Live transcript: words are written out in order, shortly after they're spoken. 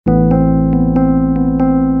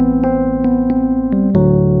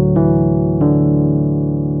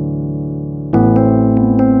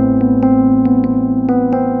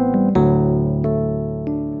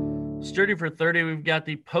for 30, we've got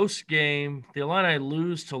the post game. The Illini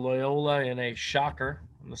lose to Loyola in a shocker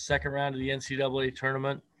in the second round of the NCAA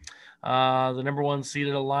tournament. The number one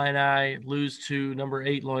seeded Illini lose to number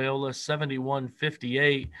 8 Loyola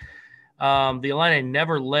 71-58. The Illini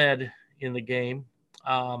never led in the game.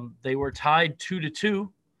 They were tied 2-2,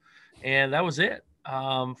 and that was it.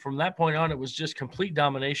 From that point on, it was just complete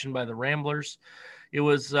domination by the Ramblers. It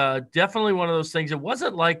was definitely one of those things. It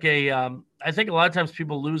wasn't like I think a lot of times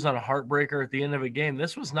people lose on a heartbreaker at the end of a game.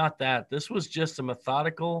 This was not that. This was just a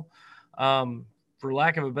methodical, for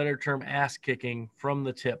lack of a better term, ass kicking from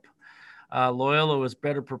the tip. Loyola was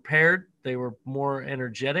better prepared. They were more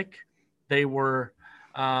energetic. They were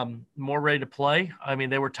more ready to play. I mean,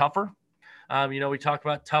 they were tougher. We talk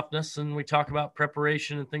about toughness and we talk about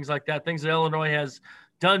preparation and things like that, things that Illinois has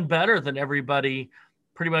done better than everybody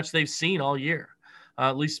pretty much they've seen all year,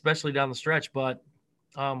 at least especially down the stretch, but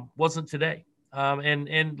wasn't today.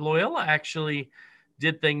 And Loyola actually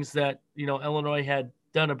did things that, Illinois had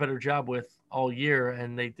done a better job with all year,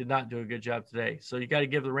 and they did not do a good job today. So you got to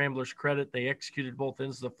give the Ramblers credit. They executed both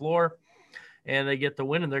ends of the floor, and they get the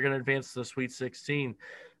win, and they're going to advance to the Sweet 16.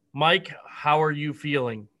 Mike, how are you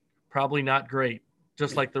feeling? Probably not great,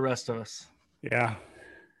 just like the rest of us. Yeah,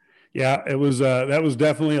 it was that was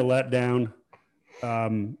definitely a letdown.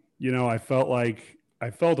 I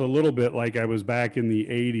felt a little bit like I was back in the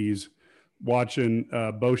 80s watching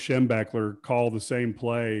Bo Schembechler call the same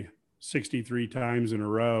play 63 times in a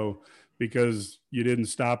row because you didn't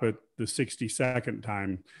stop it the 62nd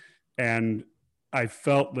time. And I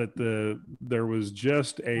felt that there was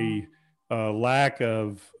just a lack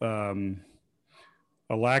of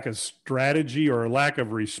strategy or a lack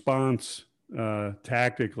of response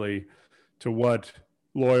tactically to what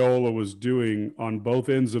Loyola was doing on both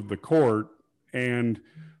ends of the court. And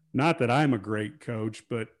not that I'm a great coach,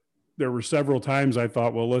 but there were several times I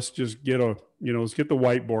thought, well, let's just let's get the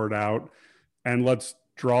whiteboard out and let's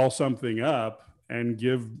draw something up and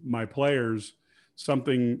give my players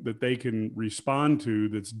something that they can respond to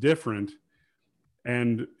that's different.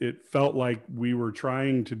 And it felt like we were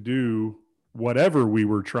trying to do whatever we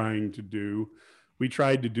were trying to do. We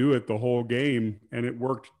tried to do it the whole game, and it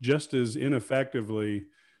worked just as ineffectively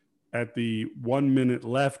at the 1 minute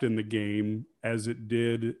left in the game as it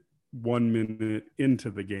did 1 minute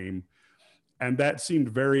into the game. And that seemed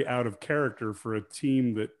very out of character for a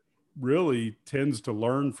team that really tends to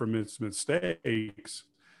learn from its mistakes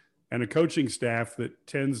and a coaching staff that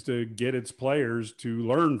tends to get its players to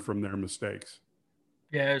learn from their mistakes.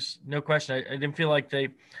 Yeah, there's no question. I didn't feel like they,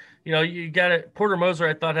 you got it. Porter Moser,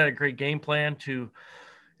 I thought, had a great game plan to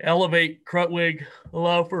elevate Krutwig,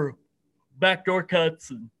 allow for backdoor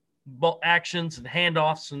cuts and ball actions and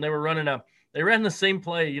handoffs. And they ran the same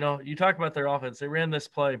play. You talk about their offense. They ran this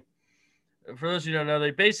play. For those who don't know,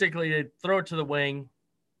 they throw it to the wing.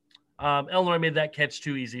 Illinois made that catch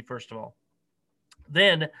too easy, first of all.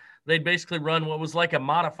 Then they'd basically run what was like a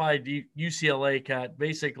modified UCLA cut,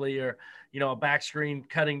 basically, or, a back screen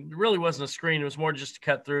cutting. It really wasn't a screen. It was more just to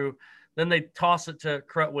cut through. Then they'd toss it to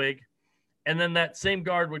Krutwig, and then that same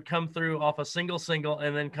guard would come through off a single,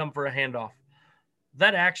 and then come for a handoff.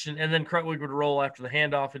 That action, and then Krutwig would roll after the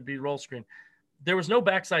handoff. It'd be roll screen. There was no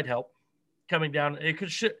backside help coming down. It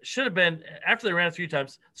should have been, after they ran a few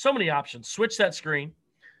times, so many options. Switch that screen,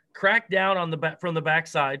 crack down on the back from the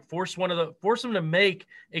backside, force them to make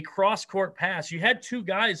a cross court pass. You had two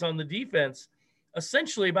guys on the defense,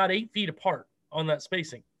 essentially about 8 feet apart on that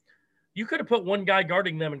spacing. You could have put one guy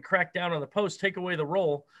guarding them and crack down on the post, take away the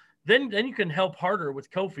roll. Then you can help harder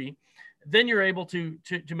with Kofi. Then you're able to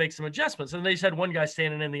make some adjustments. And they just had one guy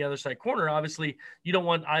standing in the other side corner. Obviously, you don't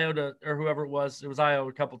want Io or whoever it was Io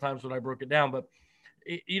a couple times when I broke it down, but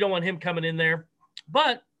you don't want him coming in there.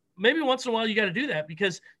 But maybe once in a while you got to do that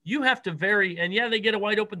because you have to vary. And yeah, they get a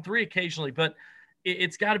wide open three occasionally, but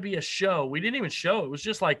it's got to be a show. We didn't even show. It was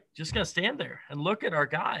just going to stand there and look at our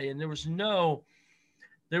guy. And there was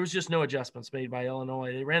just no adjustments made by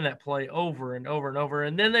Illinois. They ran that play over and over and over.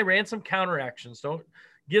 And then they ran some counter actions. Don't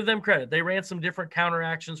give them credit. They ran some different counter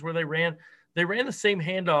actions where they ran the same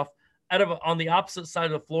handoff on the opposite side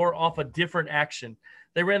of the floor off a different action.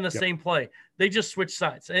 They ran the same play. They just switched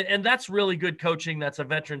sides. And that's really good coaching. That's a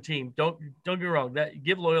veteran team. Don't get me wrong.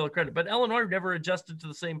 Give Loyola credit. But Illinois never adjusted to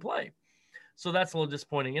the same play. So that's a little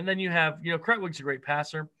disappointing. And then you have, Krutwig's a great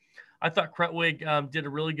passer. I thought Krutwig did a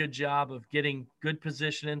really good job of getting good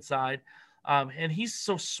position inside. And he's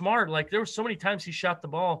so smart. Like, there were so many times he shot the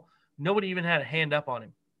ball, nobody even had a hand up on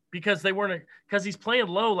him because because he's playing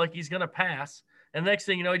low like he's going to pass. And next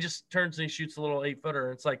thing you know, he just turns and he shoots a little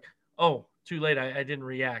 8-footer. It's like, oh, too late. I didn't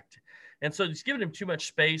react. And so he's giving him too much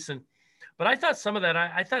space. But I thought some of that,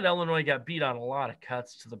 I thought Illinois got beat on a lot of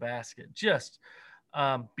cuts to the basket, just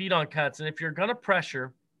beat on cuts. And if you're going to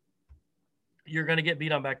pressure, you're going to get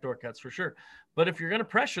beat on backdoor cuts for sure. But if you're going to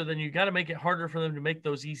pressure, then you got to make it harder for them to make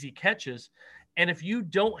those easy catches. And if you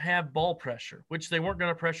don't have ball pressure, which they weren't going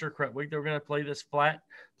to pressure Krutwig, they were going to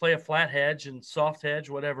play a flat hedge and soft hedge,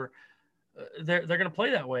 whatever. They're going to play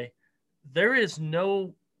that way. There is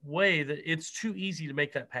no way that it's too easy to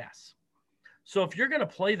make that pass. So if you're going to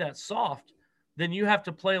play that soft, then you have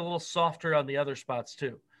to play a little softer on the other spots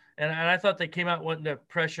too. And I thought they came out wanting to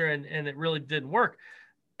pressure, and it really didn't work.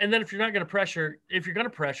 And then if you're not going to pressure, you got to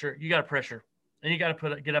pressure. And you got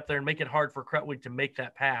to get up there and make it hard for Krutwig to make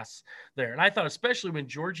that pass there. And I thought, especially when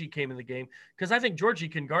Georgie came in the game, because I think Georgie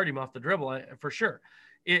can guard him off the dribble for sure.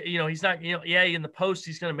 He's not, in the post,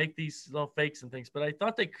 he's going to make these little fakes and things. But I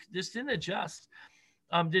thought they just didn't adjust,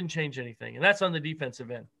 didn't change anything. And that's on the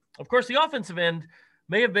defensive end. Of course, the offensive end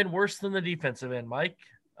may have been worse than the defensive end, Mike.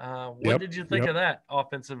 What did you think of that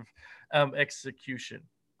offensive execution?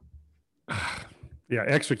 Yeah,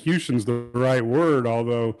 execution's the right word,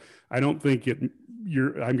 although I don't think I'm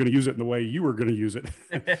going to use it in the way you were going to use it.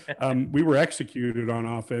 We were executed on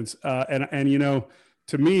offense. And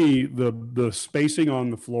to me, the spacing on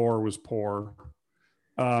the floor was poor.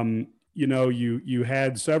 You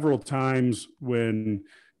had several times when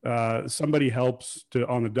somebody helps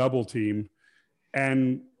on the double team.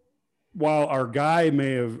 And while our guy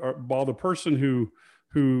while the person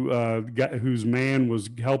whose man was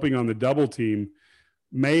helping on the double team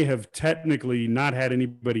may have technically not had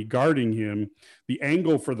anybody guarding him, the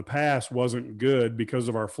angle for the pass wasn't good because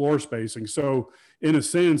of our floor spacing. So in a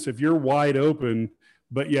sense, if you're wide open,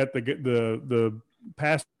 but yet the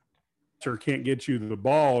passer can't get you the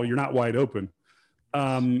ball, you're not wide open.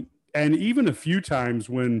 And even a few times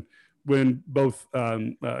when both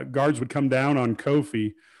guards would come down on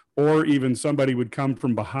Kofi, or even somebody would come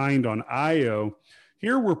from behind on Ayo,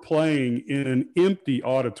 here we're playing in an empty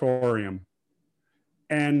auditorium.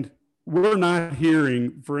 And we're not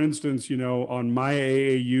hearing, for instance, on my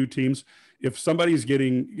AAU teams, if somebody's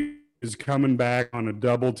is coming back on a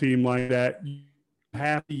double team like that, you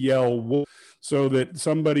have to yell so that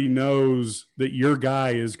somebody knows that your guy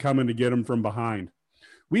is coming to get them from behind.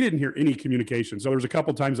 We didn't hear any communication. So there was a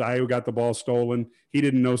couple times Ayo got the ball stolen. He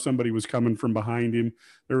didn't know somebody was coming from behind him.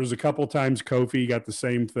 There was a couple times Kofi got the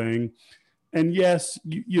same thing. And yes,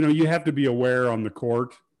 you have to be aware on the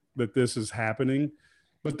court that this is happening.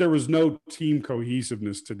 But there was no team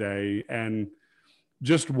cohesiveness today. And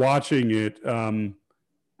just watching it, I'm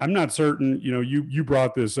not certain, you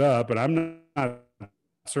brought this up, but I'm not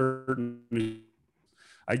certain.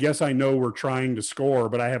 I guess I know we're trying to score,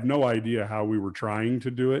 but I have no idea how we were trying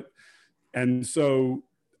to do it. And so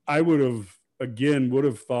I would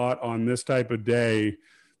have thought on this type of day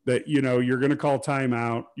that, you're going to call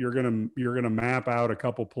timeout. You're going to map out a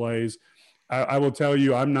couple plays. I will tell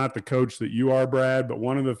you, I'm not the coach that you are, Brad, but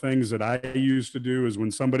one of the things that I used to do is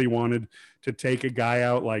when somebody wanted to take a guy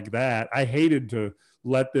out like that, I hated to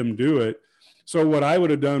let them do it. So what I would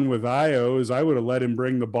have done with Ayo is I would have let him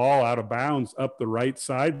bring the ball out of bounds up the right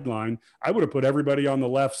sideline. I would have put everybody on the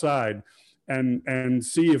left side and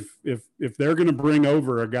see if they're going to bring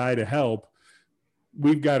over a guy to help,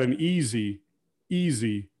 we've got an easy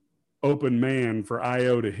open man for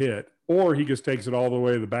Ayo to hit, or he just takes it all the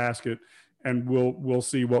way to the basket. And we'll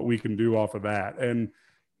see what we can do off of that. And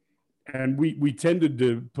we tended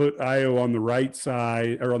to put Ayo on the right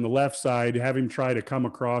side or on the left side, have him try to come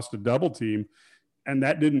across to double team, and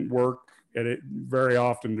that didn't work at it very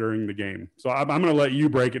often during the game. So I'm going to let you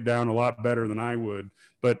break it down a lot better than I would.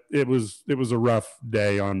 But it was a rough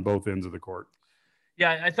day on both ends of the court.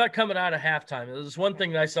 Yeah, I thought coming out of halftime, it was one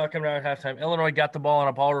thing that I saw coming out of halftime. Illinois got the ball on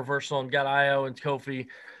a ball reversal and got Ayo and Kofi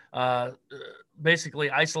basically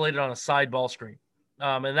isolated on a side ball screen.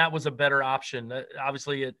 And that was a better option.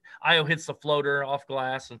 Obviously, Ayo hits the floater off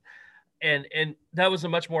glass, and that was a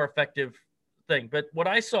much more effective thing. But what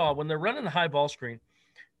I saw when they're running the high ball screen,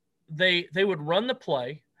 they would run the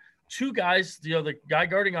play, two guys, the guy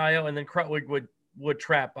guarding Ayo, and then Krutwig would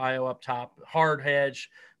trap Ayo up top, hard hedge,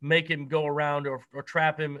 make him go around or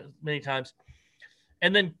trap him many times.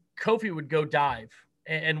 And then Kofi would go dive.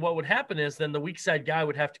 And what would happen is then the weak side guy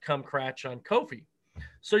would have to come cratch on Kofi.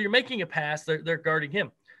 So you're making a pass. They're guarding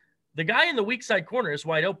him. The guy in the weak side corner is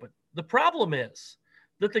wide open. The problem is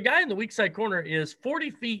that the guy in the weak side corner is 40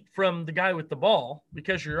 feet from the guy with the ball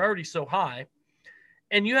because you're already so high.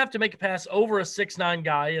 And you have to make a pass over a 6'9"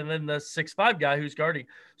 guy and then the 6'5" guy who's guarding.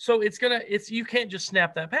 So you can't just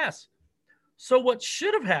snap that pass. So what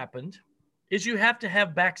should have happened is you have to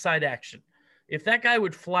have backside action. If that guy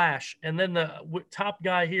would flash, and then the top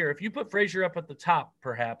guy here, if you put Frazier up at the top,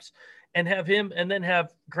 perhaps, and have him, and then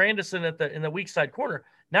have Grandison in the weak side corner.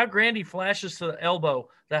 Now Grandy flashes to the elbow,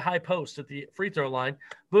 the high post at the free throw line.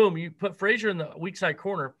 Boom, you put Frazier in the weak side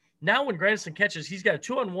corner. Now when Grandison catches, he's got a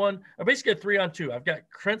 2-on-1, or basically a 3-on-2. I've got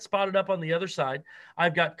Trent spotted up on the other side.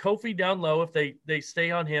 I've got Kofi down low if they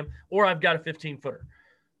stay on him, or I've got a 15-footer.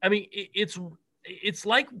 I mean, it's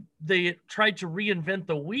like they tried to reinvent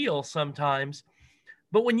the wheel sometimes.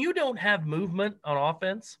 But when you don't have movement on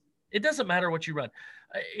offense, it doesn't matter what you run.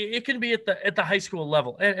 It can be at the high school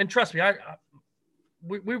level. And trust me,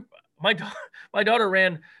 my daughter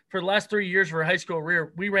ran for the last 3 years of her high school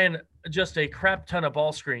career. We ran just a crap ton of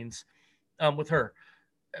ball screens with her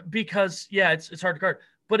because, yeah, it's hard to guard.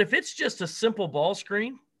 But if it's just a simple ball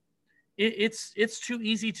screen, it's too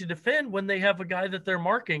easy to defend when they have a guy that they're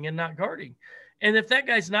marking and not guarding. And if that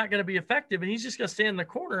guy's not going to be effective and he's just going to stand in the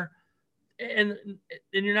corner and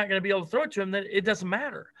you're not going to be able to throw it to him, then it doesn't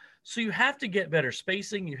matter. So you have to get better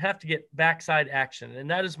spacing. You have to get backside action. And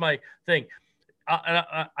that is my thing.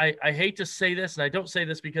 I hate to say this, and I don't say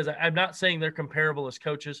this because I'm not saying they're comparable as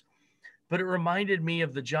coaches, but it reminded me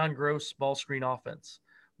of the John Gross ball screen offense,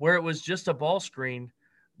 where it was just a ball screen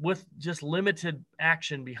with just limited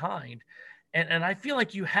action behind. And I feel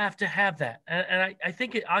like you have to have that. And I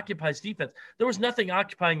think it occupies defense. There was nothing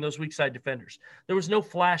occupying those weak side defenders. There was no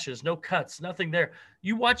flashes, no cuts, nothing there.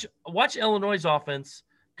 You watch Illinois' offense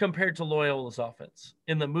compared to Loyola's offense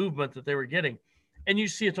in the movement that they were getting, and you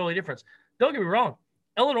see a totally difference. Don't get me wrong.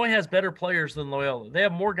 Illinois has better players than Loyola. They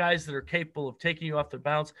have more guys that are capable of taking you off the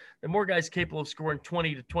bounce. They have more guys capable of scoring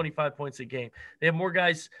 20 to 25 points a game. They have more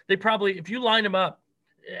guys. They probably, if you line them up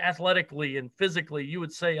athletically and physically, you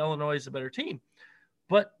would say Illinois is a better team.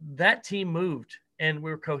 But that team moved, and we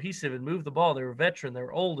were cohesive and moved the ball. They were veteran. They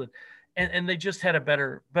were old, and they just had a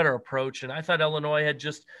better approach. And I thought Illinois had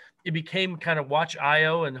just – it became kind of watch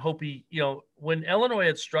Io and hope he – when Illinois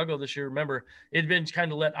had struggled this year, remember, it had been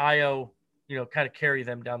kind of let Io – kind of carry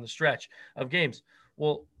them down the stretch of games.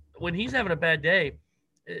 Well, when he's having a bad day,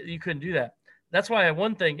 you couldn't do that. That's why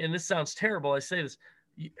one thing, and this sounds terrible, I say this,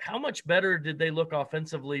 how much better did they look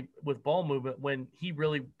offensively with ball movement when he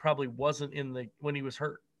really probably wasn't when he was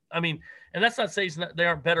hurt? I mean, and that's not saying they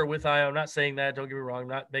aren't better with Io. I'm not saying that. Don't get me wrong. I'm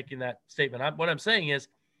not making that statement. What I'm saying is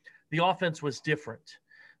the offense was different.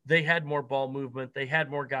 They had more ball movement. They had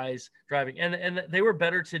more guys driving. And they were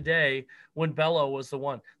better today when Bello was the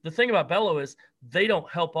one. The thing about Bello is they don't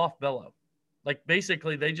help off Bello. Like,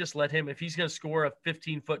 basically, they just let him – if he's going to score a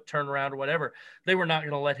 15-foot turnaround or whatever, they were not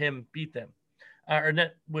going to let him beat them or not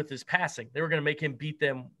with his passing. They were going to make him beat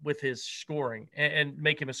them with his scoring and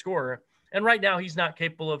make him a scorer. And right now he's not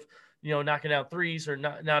capable of, knocking down threes or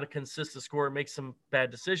not a consistent scorer, make some bad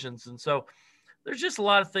decisions. And so – there's just a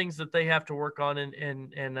lot of things that they have to work on.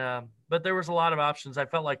 But there was a lot of options. I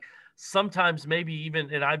felt like sometimes maybe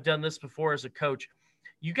even, and I've done this before as a coach,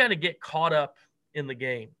 you got to get caught up in the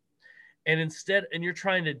game. And you're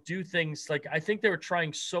trying to do things like, I think they were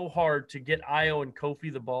trying so hard to get Io and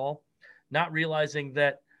Kofi the ball, not realizing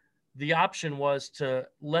that the option was to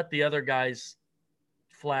let the other guys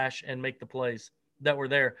flash and make the plays that were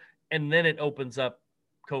there. And then it opens up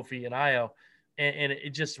Kofi and Io. And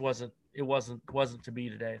it just wasn't to be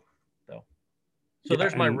today, though. So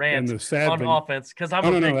there's my rant on offense, because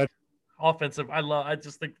I'm offensive. I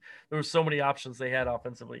just think there were so many options they had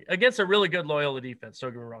offensively against a really good Loyola defense.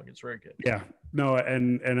 Don't get me wrong, it's very good. Yeah, no,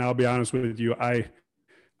 and I'll be honest with you,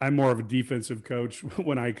 I'm more of a defensive coach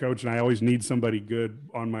when I coach, and I always need somebody good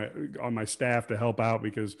on my staff to help out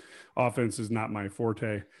because offense is not my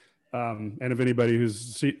forte. And if anybody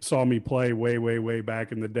who's saw me play way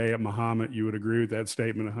back in the day at Muhammad, you would agree with that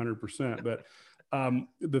statement 100%. But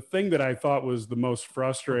the thing that I thought was the most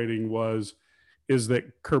frustrating is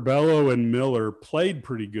that Curbelo and Miller played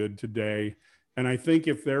pretty good today. And I think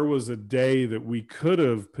if there was a day that we could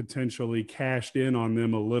have potentially cashed in on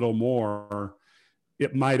them a little more,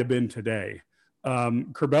 it might have been today.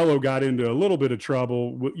 Curbelo got into a little bit of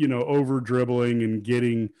trouble, over dribbling and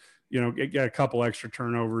getting – get a couple extra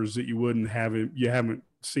turnovers that you haven't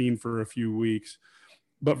seen for a few weeks.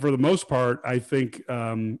 But for the most part, I think,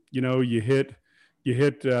 you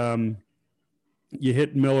hit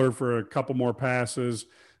Miller for a couple more passes.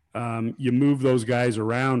 You move those guys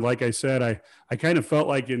around. Like I said, I kind of felt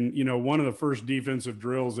like in, one of the first defensive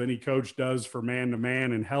drills any coach does for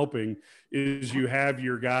man-to-man and helping is you have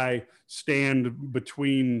your guy stand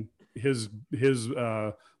between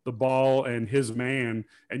the ball and his man,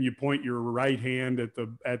 and you point your right hand at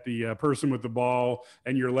the person with the ball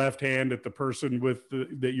and your left hand at the person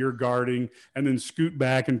that you're guarding, and then scoot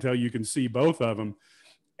back until you can see both of them.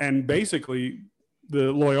 And basically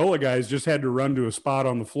the Loyola guys just had to run to a spot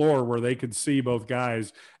on the floor where they could see both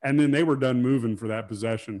guys, and then they were done moving for that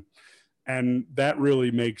possession. And that really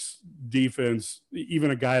makes defense,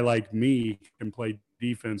 even a guy like me can play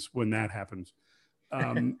defense when that happens.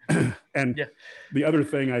 And Yeah. the other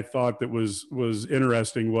thing I thought that was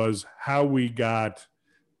interesting was how we got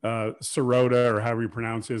Sirota, or however you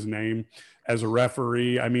pronounce his name, as a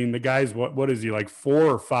referee. I mean, the guy's what is he, like 4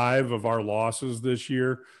 or 5 of our losses this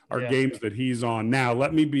year are games that he's on. Now,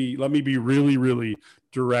 let me be really, really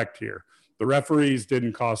direct here. The referees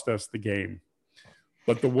didn't cost us the game,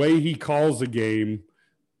 but the way he calls a game,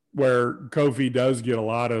 where Kofi does get a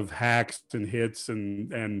lot of hacks and hits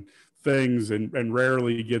and things, and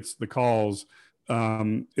rarely gets the calls.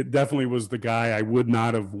 It definitely was the guy I would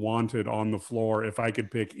not have wanted on the floor if I could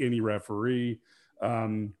pick any referee.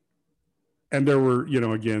 And there were,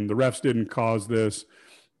 again, the refs didn't cause this,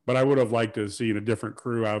 but I would have liked to have seen a different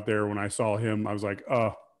crew out there. When I saw him, I was like,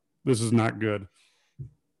 oh, this is not good.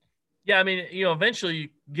 Yeah, I mean, eventually you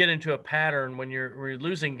get into a pattern when you're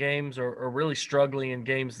losing games or really struggling in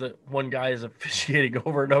games that one guy is officiating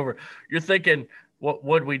over and over. You're thinking, what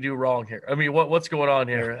would we do wrong here? I mean, what's going on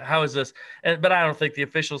here? Yeah. How is this? But I don't think the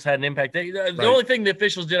officials had an impact. The only thing the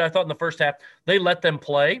officials did, I thought, in the first half, they let them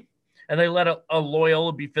play, and they let a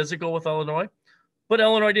Loyola be physical with Illinois, but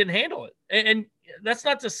Illinois didn't handle it. And that's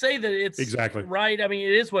not to say that it's exactly right. I mean,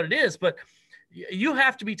 it is what it is, but you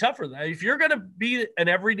have to be tougher. If you're going to be an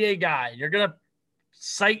everyday guy, you're going to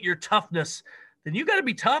cite your toughness, then you got to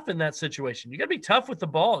be tough in that situation. You got to be tough with the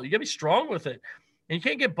ball. You got to be strong with it. And you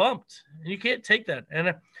can't get bumped, and you can't take that.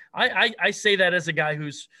 And I say that as a guy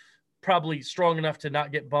who's probably strong enough to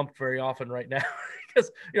not get bumped very often right now, because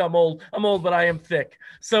I'm old, but I am thick.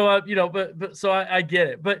 So but so I get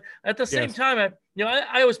it. But at the same time,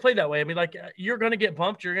 I always play that way. I mean, like, you're going to get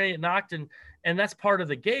bumped, you're going to get knocked, and that's part of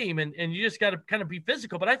the game. And you just got to kind of be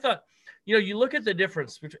physical. But I thought, you look at the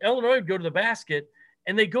difference between Illinois would go to the basket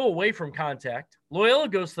and they go away from contact. Loyola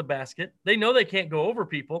goes to the basket. They know they can't go over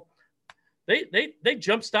people. They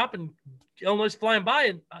jump stop, and Illinois is flying by,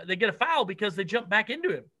 and they get a foul because they jump back into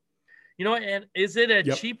him. And is it a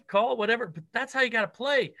cheap call, whatever? But that's how you got to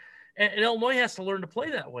play. And Illinois has to learn to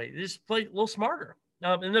play that way. They just play a little smarter,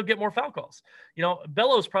 and they'll get more foul calls.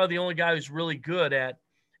 Bello's probably the only guy who's really good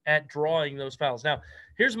at drawing those fouls. Now,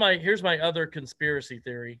 here's my other conspiracy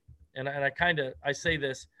theory, and I say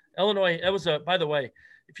this. Illinois, that was by the way,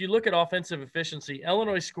 if you look at offensive efficiency,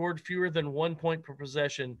 Illinois scored fewer than 1 point per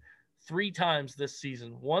possession 3 times this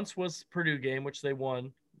season. Once was Purdue game, which they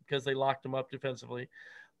won because they locked them up defensively.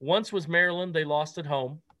 Once was Maryland. They lost at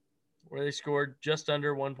home, where they scored just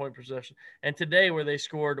under 1 point per possession. And today, where they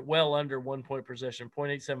scored well under 1 point per possession,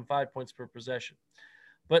 0.875 points per possession.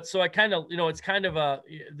 But so I kind of, it's kind of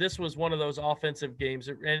this was one of those offensive games.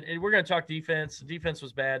 And we're going to talk defense. The defense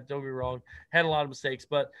was bad. Don't be wrong. Had a lot of mistakes.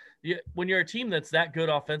 But when you're a team that's that good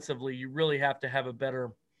offensively, you really have to have a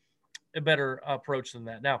better approach than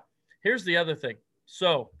that. Now, here's the other thing.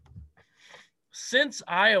 So since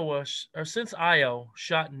Io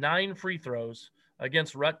shot 9 free throws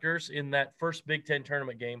against Rutgers in that first Big Ten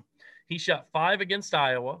tournament game, he shot 5 against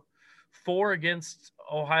Iowa, 4 against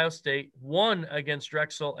Ohio State, 1 against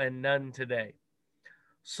Drexel, and none today.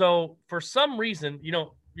 So for some reason,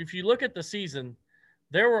 if you look at the season,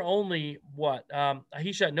 there were only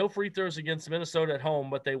he shot no free throws against Minnesota at home,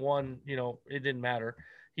 but they won, it didn't matter.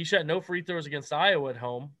 He shot no free throws against Iowa at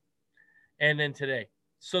home, and then today.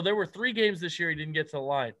 So there were 3 games this year he didn't get to the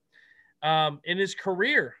line. In his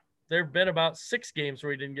career, there have been about 6 games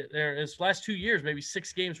where he didn't get there. His last 2 years, maybe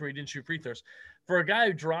 6 games where he didn't shoot free throws. For a guy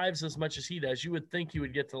who drives as much as he does, you would think he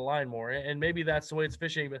would get to the line more. And maybe that's the way it's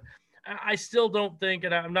fishing. But I still don't think,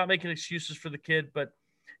 and I'm not making excuses for the kid, but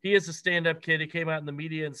he is a stand-up kid. He came out in the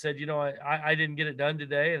media and said, I didn't get it done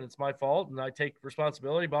today, and it's my fault, and I take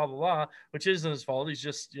responsibility, blah, blah, blah, which isn't his fault. He's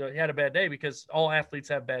just, he had a bad day, because all athletes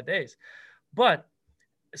have bad days. But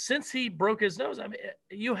since he broke his nose, I mean,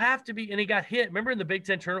 you have to be, and he got hit. Remember in the Big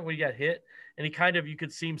Ten tournament when he got hit and he you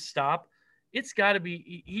could see him stop? It's got to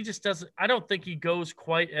be, he just doesn't, I don't think he goes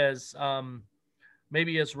quite as,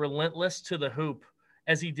 maybe as relentless to the hoop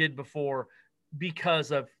as he did before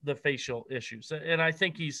because of the facial issues. And I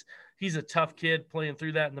think he's a tough kid playing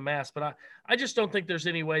through that in the mass, but I just don't think there's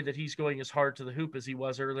any way that he's going as hard to the hoop as he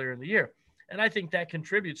was earlier in the year. And I think that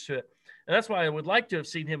contributes to it. And that's why I would like to have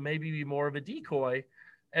seen him maybe be more of a decoy,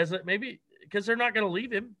 because they're not going to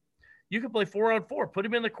leave him. You can play 4-on-4, put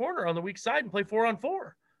him in the corner on the weak side and play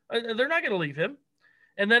 4-on-4. They're not going to leave him.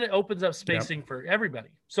 And then it opens up spacing for everybody.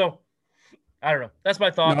 So I don't know. That's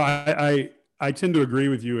my thought. No, I tend to agree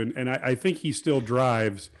with you. And I think he still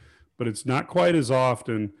drives, but it's not quite as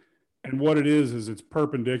often. And what it is it's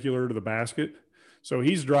perpendicular to the basket. So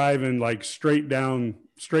he's driving like straight down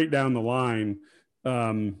the line,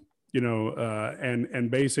 and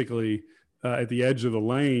basically at the edge of the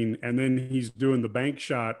lane, and then he's doing the bank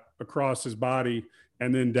shot across his body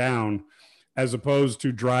and then down, as opposed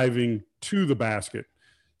to driving to the basket.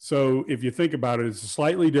 So if you think about it, it's a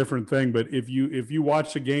slightly different thing. But if you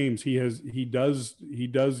watch the games, he does,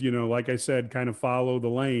 like I said, kind of follow the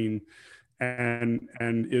lane and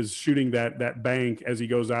is shooting that bank as he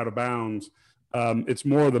goes out of bounds. It's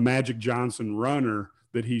more the Magic Johnson runner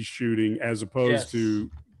that he's shooting, as opposed to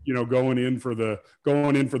going in for the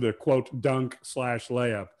quote dunk /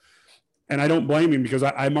 layup. And I don't blame him, because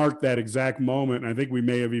I marked that exact moment. And I think we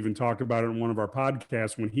may have even talked about it in one of our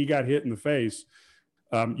podcasts when he got hit in the face.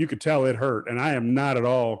 You could tell it hurt. And I am not at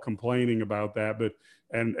all complaining about that,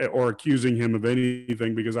 or accusing him of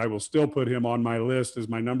anything, because I will still put him on my list as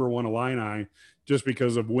my number one Illini, just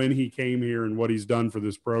because of when he came here and what he's done for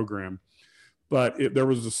this program. But there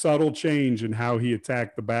was a subtle change in how he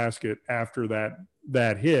attacked the basket after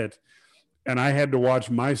that hit. And I had to watch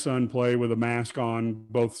my son play with a mask on,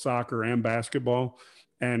 both soccer and basketball.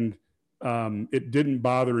 And it didn't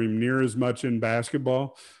bother him near as much in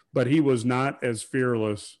basketball, but he was not as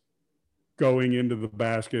fearless going into the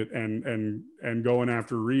basket and going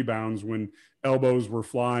after rebounds when elbows were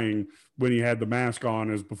flying when he had the mask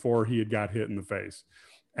on, as before he had got hit in the face.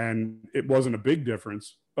 And it wasn't a big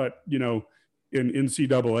difference, but in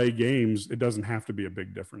NCAA games, it doesn't have to be a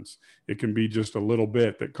big difference. It can be just a little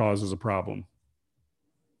bit that causes a problem.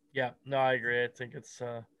 Yeah, no, I agree. I think it's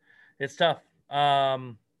tough. I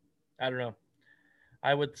don't know.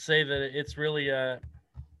 I would say that it's really,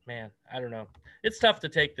 man, I don't know. It's tough to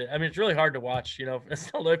take that. I mean, it's really hard to watch, as an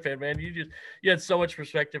Illinois fan, man. You had so much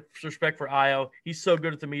respect for Ayo. He's so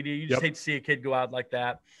good at the media. You just hate to see a kid go out like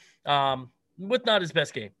that. With not his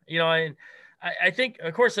best game, and I think,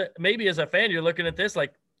 of course, maybe as a fan, you're looking at this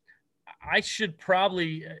like, I should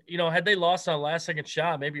probably, had they lost on a last-second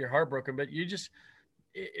shot, maybe you're heartbroken. But you just,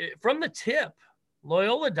 from the tip,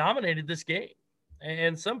 Loyola dominated this game.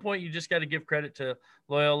 And at some point, you just got to give credit to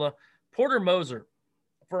Loyola. Porter Moser,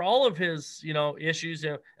 for all of his, issues,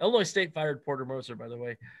 Illinois State fired Porter Moser, by the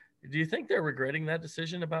way. Do you think they're regretting that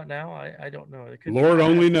decision about now? I don't know. Lord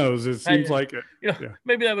only knows. It seems like it.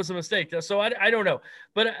 Maybe that was a mistake. So I don't know.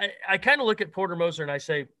 But I kind of look at Porter Moser and I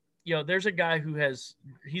say, there's a guy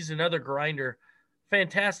he's another grinder,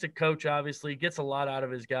 fantastic coach, obviously, gets a lot out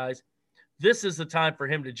of his guys. This is the time for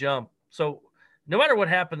him to jump. So no matter what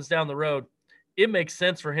happens down the road, it makes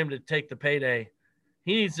sense for him to take the payday.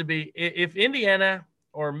 He needs to be, if Indiana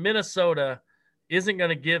or Minnesota isn't going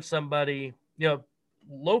to give somebody,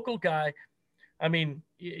 local guy. I mean,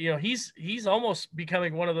 he's almost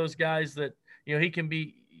becoming one of those guys that, he can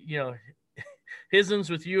be, Hisens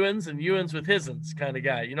with Ewans and Ewans with Hisens kind of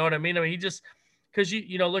guy. You know what I mean? I mean, he just, because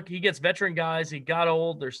look, he gets veteran guys. He got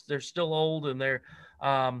old. They're still old, and they're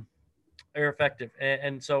effective.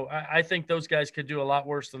 And so I think those guys could do a lot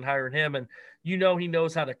worse than hiring him. And he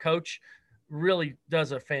knows how to coach. Really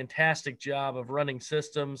does a fantastic job of running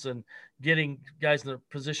systems and getting guys in a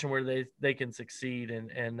position where they can succeed.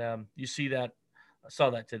 And you saw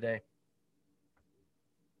that today.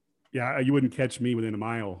 Yeah, you wouldn't catch me within a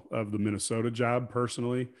mile of the Minnesota job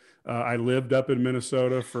personally. I lived up in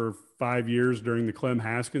Minnesota for 5 years during the Clem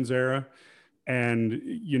Haskins era. And,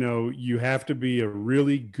 you have to be a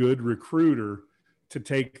really good recruiter to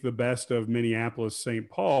take the best of Minneapolis, St.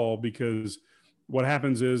 Paul, because what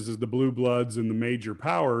happens is the blue bloods and the major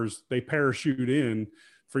powers, they parachute in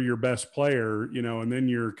for your best player, and then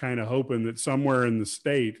you're kind of hoping that somewhere in the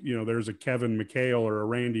state, there's a Kevin McHale or a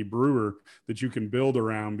Randy Brewer that you can build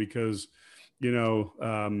around, because, the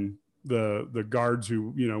guards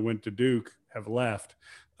who, went to Duke have left.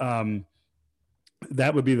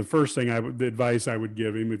 That would be the first thing the advice I would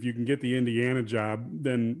give him. If you can get the Indiana job,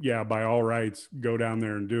 then yeah, by all rights, go down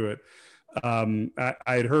there and do it. I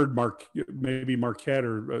had heard maybe Marquette,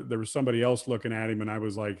 or there was somebody else looking at him, and I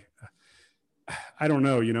was like, I don't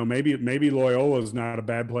know, maybe Loyola is not a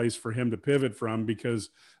bad place for him to pivot from,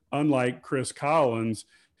 because unlike Chris Collins,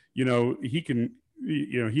 he can,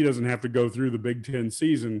 he doesn't have to go through the Big Ten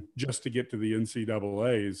season just to get to the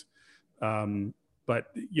NCAAs. But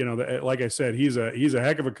like I said, he's a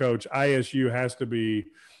heck of a coach. ISU has to be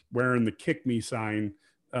wearing the kick me sign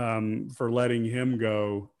for letting him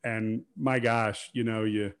go. And my gosh,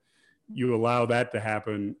 you allow that to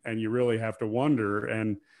happen, and you really have to wonder.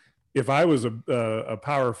 And if I was a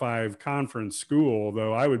Power 5 conference school,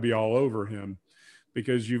 though, I would be all over him,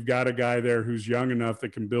 because you've got a guy there who's young enough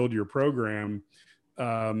that can build your program.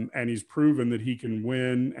 and he's proven that he can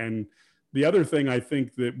win. And the other thing I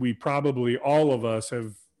think that we probably all of us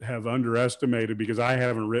have underestimated, because I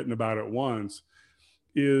haven't written about it once,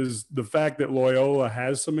 is the fact that Loyola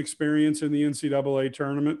has some experience in the NCAA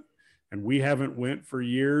tournament, and we haven't went for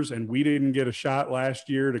years, and we didn't get a shot last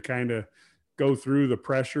year to kind of go through the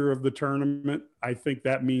pressure of the tournament. I think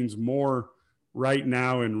that means more right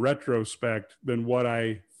now in retrospect than what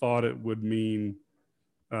I thought it would mean,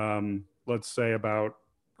 let's say about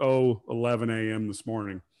 11 a.m. this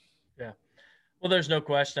morning. Yeah. Well, there's no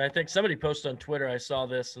question. I think somebody posted on Twitter, I saw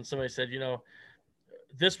this, and somebody said,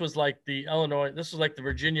 this was like the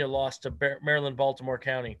Virginia loss to Maryland, Baltimore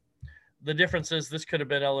County. The difference is this could have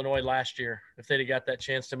been Illinois last year if they'd have got that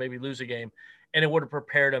chance to maybe lose a game, and it would have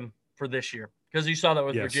prepared them for this year. Because you saw that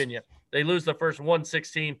with Virginia. They lose the first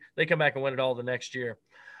 1-16. They come back and win it all the next year.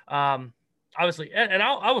 Obviously, and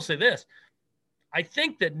I will say this. I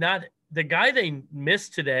think that not the guy they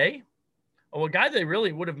missed today, or a guy they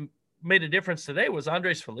really would have made a difference today was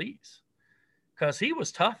Andres Feliz, because he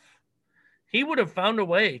was tough. He would have found a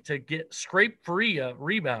way to scrape free a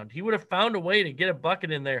rebound. He would have found a way to get a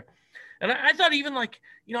bucket in there. And I thought even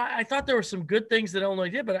I thought there were some good things that Illinois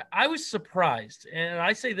did, but I was surprised. And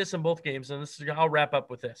I say this in both games, and I'll wrap up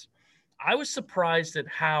with this. I was surprised at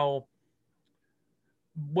how,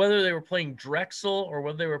 whether they were playing Drexel or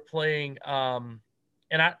whether they were playing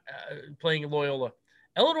playing Loyola,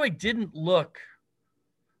 Illinois didn't look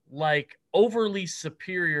like overly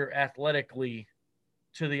superior athletically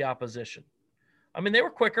to the opposition. I mean, they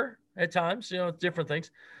were quicker at times, different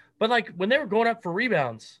things. But when they were going up for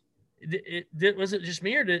rebounds, was it just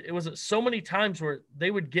me, or was it so many times where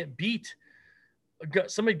they would get beat?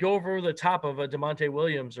 Somebody go over the top of a DeMonte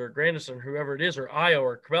Williams or Grandison, whoever it is, or Io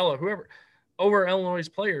or Cabello, whoever, over Illinois'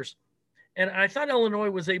 players. And I thought Illinois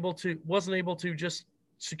wasn't able to just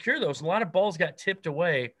secure those. A lot of balls got tipped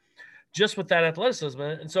away just with that athleticism.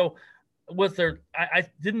 And so I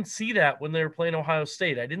didn't see that when they were playing Ohio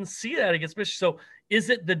State. I didn't see that against Michigan. So is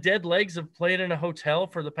it the dead legs of playing in a hotel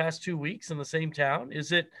for the past 2 weeks in the same town?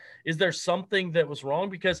 Is there something that was wrong?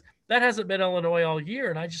 Because that hasn't been Illinois all year.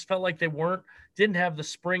 And I just felt like they didn't have the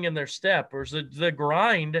spring in their step, or the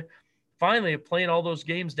grind finally of playing all those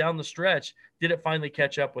games down the stretch. Did it finally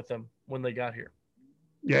catch up with them when they got here?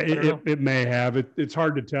 Yeah, it may have. It's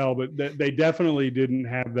hard to tell, but they definitely didn't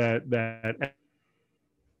have that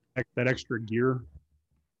extra gear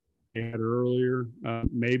they had earlier.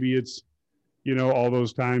 Maybe it's, all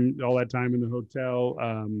that time in the hotel.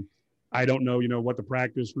 I don't know, what the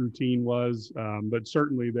practice routine was, but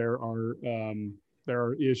certainly there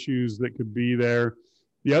are issues that could be there.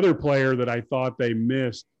 The other player that I thought they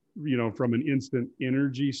missed, from an instant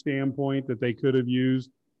energy standpoint that they could have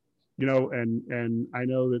used, and I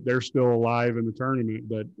know that they're still alive in the tournament,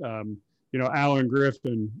 but, Alan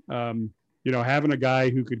Griffin, having a guy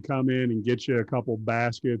who could come in and get you a couple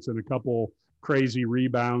baskets and a couple crazy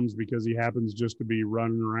rebounds because he happens just to be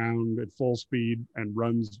running around at full speed and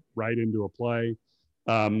runs right into a play.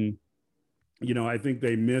 I think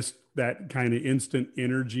they missed that kind of instant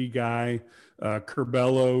energy guy.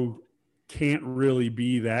 Curbelo can't really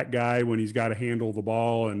be that guy when he's got to handle the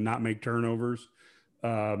ball and not make turnovers.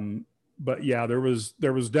 But yeah, there was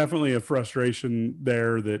definitely a frustration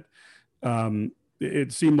there that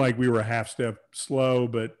it seemed like we were a half step slow,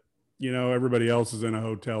 but everybody else is in a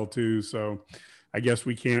hotel too. So I guess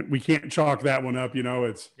we can't chalk that one up.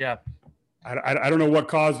 It's, yeah, I don't know what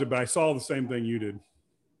caused it, but I saw the same thing you did.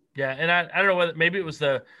 Yeah. And I don't know whether maybe it was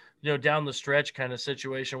the, down the stretch kind of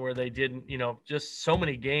situation where they didn't, just so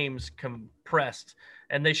many games compressed,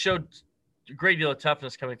 and they showed a great deal of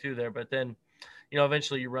toughness coming through there, but then,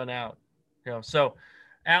 eventually you run out, so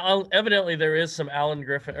evidently there is some Alan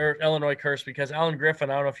Griffin or Illinois curse, because Alan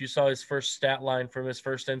Griffin, I don't know if you saw his first stat line from his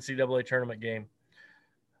first NCAA tournament game.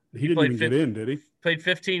 He didn't even get in, did he? Played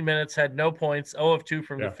 15 minutes, had no points, 0 of 2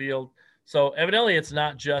 from the field. So evidently it's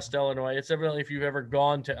not just Illinois. It's evidently if you've ever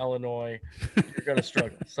gone to Illinois, you're going to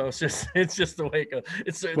struggle. So it's just the way it goes.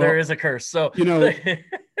 There is a curse. So,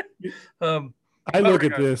 I look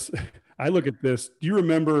at this. Do you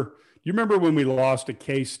remember when we lost to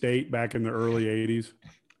K-State back in the early 80s?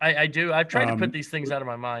 I do. I've tried to put these things out of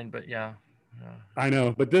my mind, but yeah. I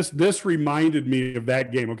know, but this reminded me of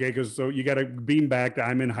that game. Okay. Cause so you got to beam back to,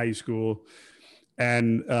 I'm in high school,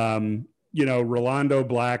 and, Rolando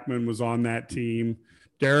Blackman was on that team.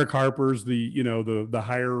 Derek Harper's the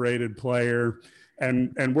higher rated player.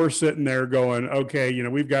 And we're sitting there going, okay,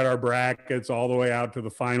 we've got our brackets all the way out to the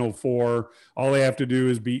Final Four. All they have to do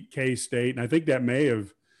is beat K-State. And I think that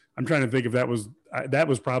I'm trying to think if that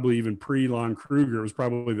was probably even pre-Lon Kruger. It was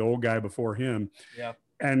probably the old guy before him. Yeah.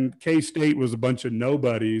 and K-State was a bunch of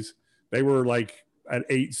nobodies. They were like an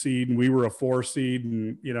 8 seed and we were a 4 seed.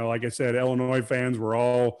 And, you know, like I said, Illinois fans were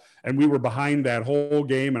all, and we were behind that whole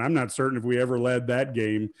game. And I'm not certain if we ever led that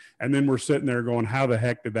game. And then we're sitting there going, how the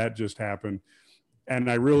heck did that just happen? And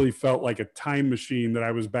I really felt like a time machine that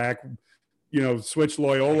I was back, you know, switch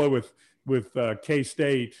Loyola with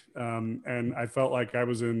K-State. And I felt like I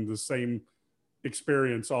was in the same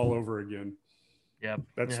experience all over again. Yeah.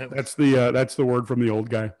 That's the word from the old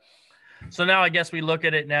guy. So now I guess we look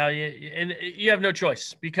at it now, and you have no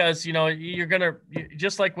choice because, you know, you're going to,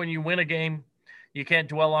 just like when you win a game, you can't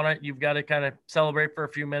dwell on it. You've got to kind of celebrate for a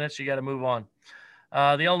few minutes. You got to move on.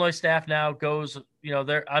 The Illinois staff now goes, you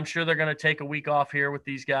know, I'm sure they're going to take a week off here with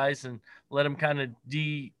these guys and let them kind of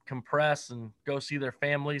decompress and go see their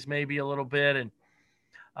families maybe a little bit and,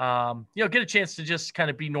 you know, get a chance to just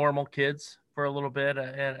kind of be normal kids for a little bit.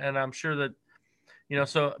 And I'm sure that, you know,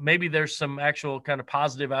 so maybe there's some actual kind of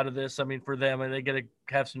positive out of this. I mean, for them, and they get to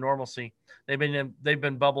have some normalcy. They've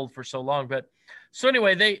been bubbled for so long, but so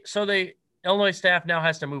anyway, the Illinois staff now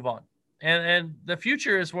has to move on, and the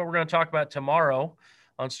future is what we're going to talk about tomorrow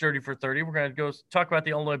on Sturdy for 30. We're going to go talk about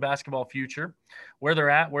the Illinois basketball future, where they're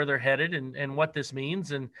at, where they're headed, and what this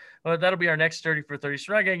means, and that'll be our next Sturdy for 30.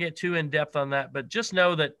 So we're not going to get too in depth on that, but just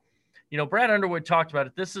know that, you know, Brad Underwood talked about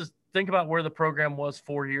it. Think about where the program was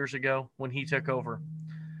 4 years ago when he took over.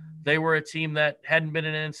 They were a team that hadn't been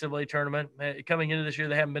in an NCAA tournament. Coming into this year,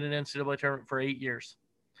 they haven't been in an NCAA tournament for 8 years.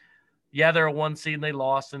 Yeah, they're a 1 seed and they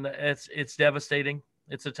lost, and it's devastating.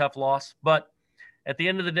 It's a tough loss. But at the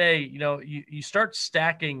end of the day, you know, you start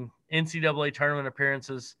stacking NCAA tournament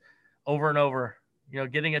appearances over and over, you know,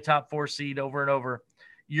 getting a top 4 seed over and over,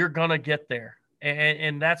 you're going to get there.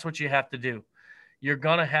 And that's what you have to do. You're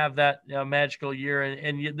going to have that magical year.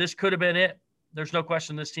 And this could have been it. There's no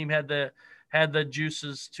question this team had the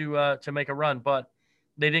juices to make a run, but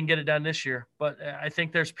they didn't get it done this year. But I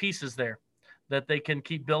think there's pieces there that they can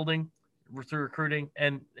keep building through recruiting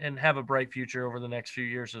and have a bright future over the next few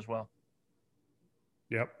years as well.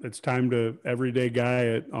 Yep. It's time to everyday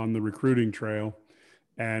guy on the recruiting trail.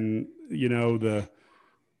 And, you know,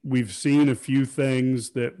 we've seen a few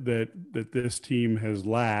things that this team has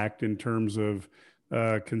lacked in terms of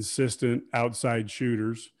consistent outside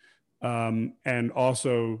shooters, and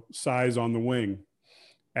also size on the wing.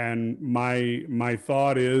 And my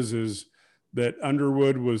thought is that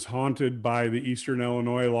Underwood was haunted by the Eastern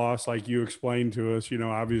Illinois loss, like you explained to us. You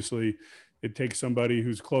know, obviously it takes somebody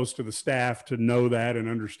who's close to the staff to know that and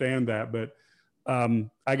understand that. But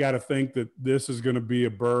I got to think that this is going to be a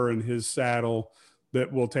burr in his saddle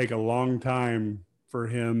that will take a long time for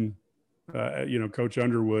him, you know, Coach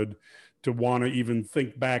Underwood, to want to even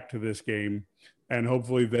think back to this game. And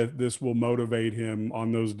hopefully that this will motivate him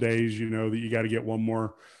on those days, you know, that you got to get one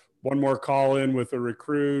more call in with a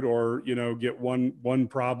recruit, or, you know, get one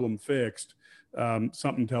problem fixed.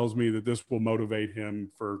 Something tells me that this will motivate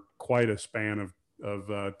him for quite a span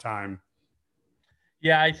of time.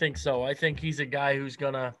 Yeah, I think so. I think he's a guy who's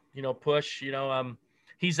going to, you know, push, you know,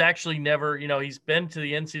 he's actually never, you know, he's been to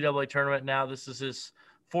the NCAA tournament now. This is his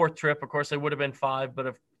 4th trip. Of course, they would have been 5, but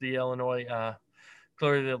if the Illinois,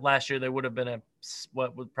 clearly last year they would have been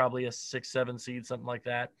probably a 6-7 seed, something like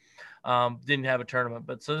that. Didn't have a tournament,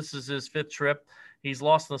 but so this is his 5th trip. He's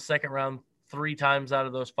lost in the second round 3 times out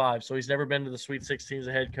of those 5, so he's never been to the Sweet 16 as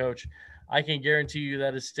a head coach. I can guarantee you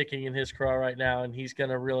that is sticking in his craw right now, and he's going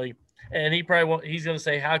to really, and he probably won't, he's going to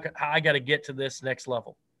say, how I got to get to this next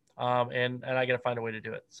level, and I got to find a way to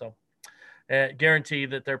do it. So, guarantee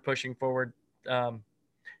that they're pushing forward.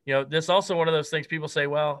 You know, this also one of those things people say,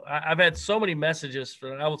 well, I've had so many messages,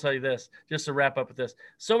 I will tell you this, just to wrap up with this,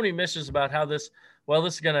 so many messages about how this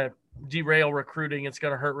is going to derail recruiting. It's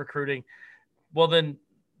going to hurt recruiting. Well, then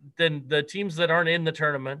the teams that aren't in the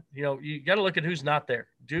tournament, you know, you got to look at who's not there.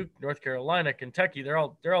 Duke, North Carolina, Kentucky, they're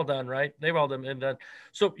all done, right? They've all been done.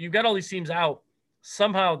 So you've got all these teams out.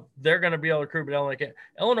 Somehow they're going to be able to recruit, but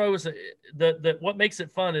Illinois was what makes it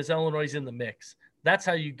fun is Illinois is in the mix. That's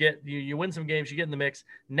how you get you win some games, you get in the mix.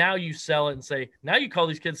 Now you sell it and say, now you call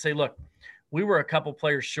these kids and say, look, we were a couple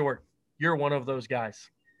players short. You're one of those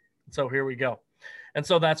guys. So here we go. And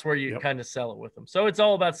so that's where you kind of sell it with them. So it's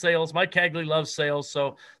all about sales. Mike Cagley loves sales,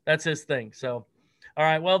 so that's his thing. So, all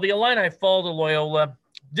right, well, the Illini fall to Loyola.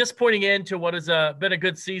 Disappointing end to what has been a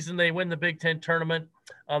good season. They win the Big Ten tournament.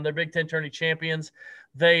 They're Big Ten tourney champions.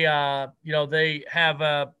 They, they have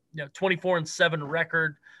a 24-7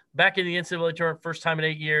 record. Back in the NCAA tournament, first time in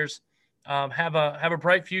 8 years. Have a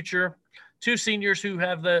bright future. 2 seniors who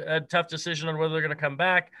have a tough decision on whether they're going to come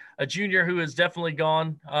back. A junior who is definitely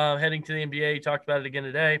gone, heading to the NBA. He talked about it again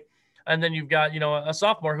today. And then you've got, a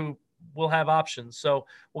sophomore who will have options. So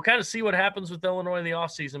we'll kind of see what happens with Illinois in the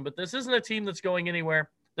offseason, but this isn't a team that's going anywhere.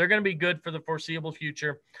 They're going to be good for the foreseeable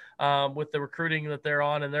future with the recruiting that they're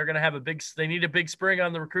on, and they're going to have they need a big spring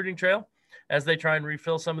on the recruiting trail as they try and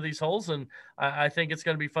refill some of these holes. And I think it's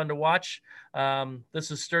going to be fun to watch.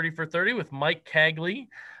 This is Sturdy for 30 with Mike Cagley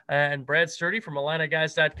and Brad Sturdy from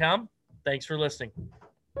IlliniGuys.com. Thanks for listening.